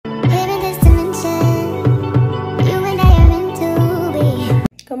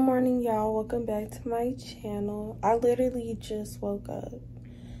morning, y'all. Welcome back to my channel. I literally just woke up.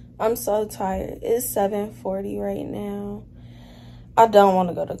 I'm so tired. It's 7:40 right now. I don't want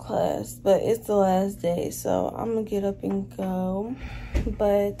to go to class, but it's the last day, so I'm gonna get up and go.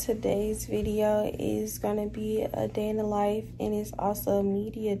 But today's video is gonna be a day in the life, and it's also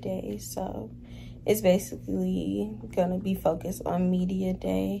media day, so it's basically gonna be focused on media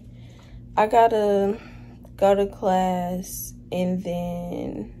day. I gotta go to class, and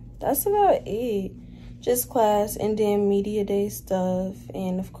then that's about it. Just class and then media day stuff,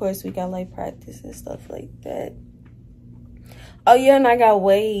 and of course we got like practice and stuff like that. Oh yeah, and I got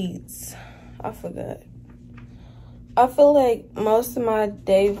weights. I forgot. I feel like most of my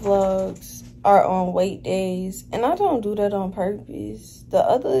day vlogs are on weight days, and I don't do that on purpose. The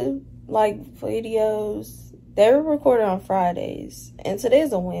other like videos, they're recorded on Fridays, and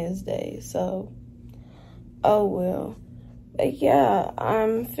today's a Wednesday, so oh well. But yeah,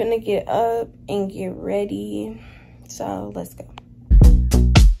 I'm finna get up and get ready, so let's go.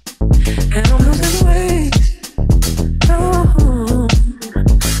 And I'm losing weight. Oh,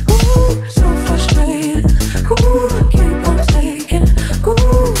 ooh, so frustrated. Ooh, keep on taking.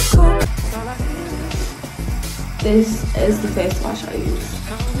 Ooh, this is the face wash I use.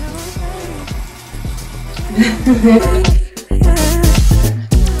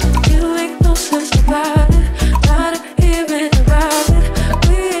 You make no sense about it. Not even about it.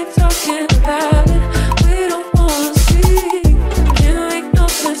 We ain't talking about it. We don't wanna see. You make no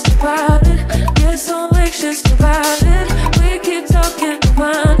sense about it. Get so anxious about it. We keep talking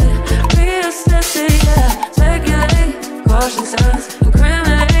about it. Reassessing, yeah. Speculate, caution signs,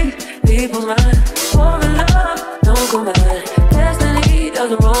 incriminate people's minds. Fall in love, don't go mad. Destiny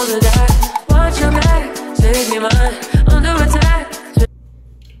doesn't roll the dice. Watch your back, save me mine. Under attack.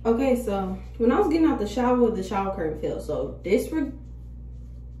 Okay, so when I was getting out the shower curtain fell, so disregard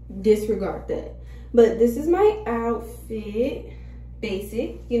that. But this is my outfit.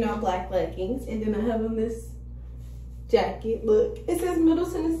 Basic, you know, black leggings, and then I have on this jacket. Look, it says Middle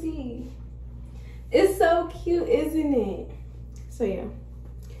Tennessee. It's so cute, isn't it? So yeah,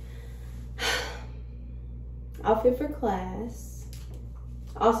 outfit for class.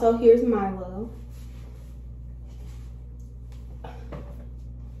 Also, here's Milo.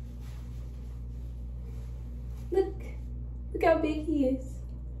 Look how big he is.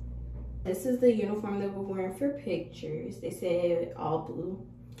 This is the uniform that we're wearing for pictures. They said all blue.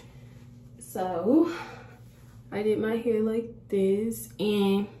 So I did my hair like this,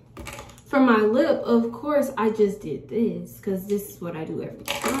 and for my lip, of course, I just did this because this is what I do every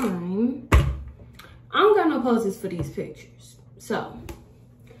time. I don't got no poses for these pictures, so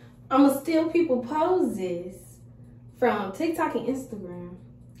I'm gonna steal people poses from TikTok and Instagram,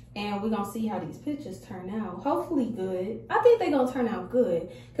 and we're gonna see how these pictures turn out. Hopefully good. I think they're gonna turn out good,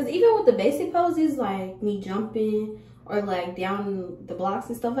 because even with the basic poses, like me jumping or like down the blocks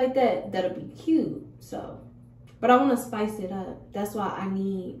and stuff like that, that'll be cute. So, but I want to spice it up. That's why I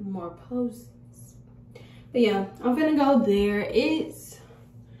need more poses. But yeah, I'm gonna go there. It's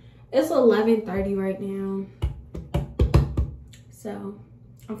 11:30 right now, so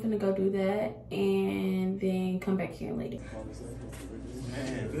I'm gonna go do that and then come back here later.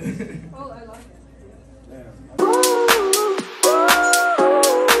 Oh, I like it.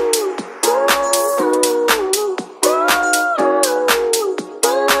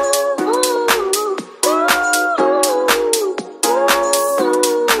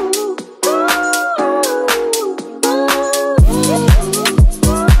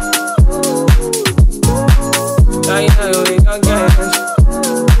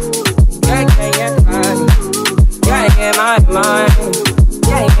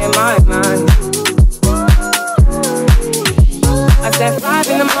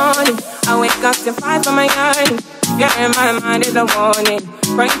 A warning,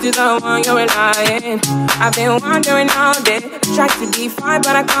 pray to the one you're relying. I've been wandering all day, tried to be fine,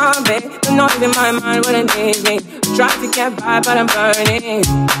 but I can't be. The noise in my mind wouldn't leave me. Try to get by, but I'm burning.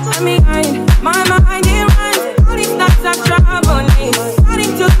 Let me hide, my mind it runs. All these thoughts are troubling me.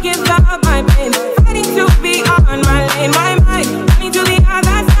 Starting to give up my pain, fighting to be on my lane. My mind, running to the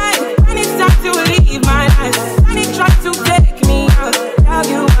other side. When it's time to leave my life, and it tries to take me out. Tell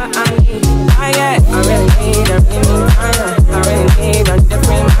you what I need. I really need a time. I really need a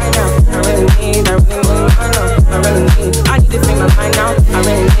different mind now. I really need mind now. I need to free my mind now. I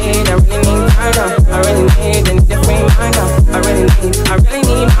really need time now. I really need a different mind now. I really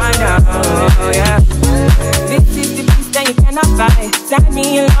need mind now. Oh yeah. This is the piece that you cannot buy. Send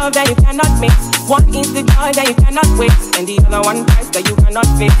me in love that you cannot mix. One is the joy that you cannot waste, and the other one price that you cannot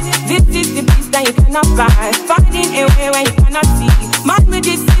face. This is the peace that you cannot buy, finding a way where you cannot see. Man with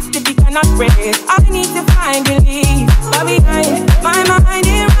this system you cannot break. I need to find relief, but behind my mind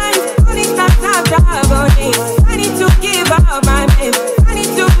it runs. All these thoughts have traveling. I need to give up my pain. I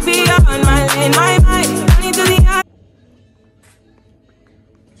need to be on my lane. My mind, I need to be on.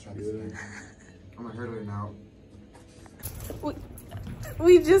 I'm gonna hurt it now.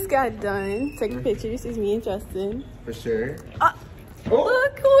 We just got done taking pictures. It's me and Justin. For sure.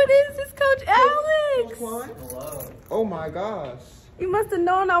 Look who it is. It's Coach Alex. Hello. Oh my gosh. You must have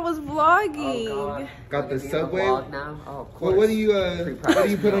known I was vlogging. Oh God. Got the Subway. Now? Oh, of course. What do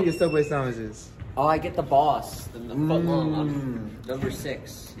you put on your Subway sandwiches? Oh, I get the boss, the foot long, number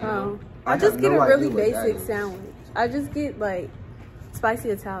 6. You know? I just get a really basic sandwich. I just get like spicy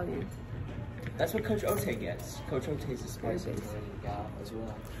Italian. That's what Coach Ote gets. Coach Ote is a spicy as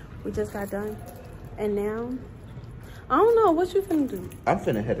well. We just got done, and now I don't know what you finna do. I'm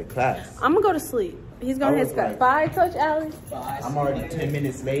finna head to class. I'm gonna go to sleep. He's gonna head to class. Bye, Coach Alex. Bye. I'm already 10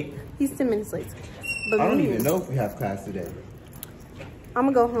 minutes late. He's 10 minutes late. But I don't even know if we have class today.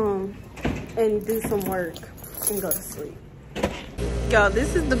 I'm gonna go home and do some work and go to sleep. Y'all,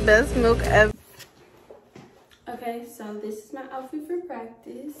 this is the best milk ever. Okay, so this is my outfit for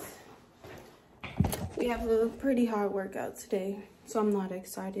practice. We have a pretty hard workout today, so I'm not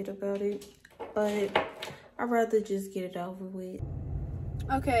excited about it, but I'd rather just get it over with.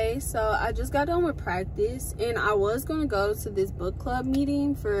 Okay, so I just got done with practice, and I was gonna go to this book club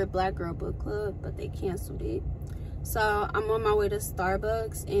meeting for Black Girl Book Club, but they canceled it. So I'm on my way to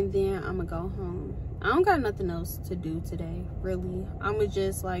Starbucks, and then I'm gonna go home. I don't got nothing else to do today, really. I'm gonna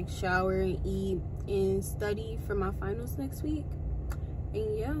just like shower and eat and study for my finals next week.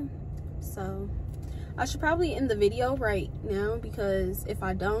 And yeah, so I should probably end the video right now, because if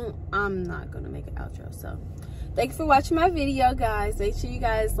I don't, I'm not gonna make an outro. So thanks for watching my video, guys. Make sure you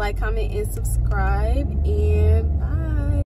guys like, comment, and subscribe, and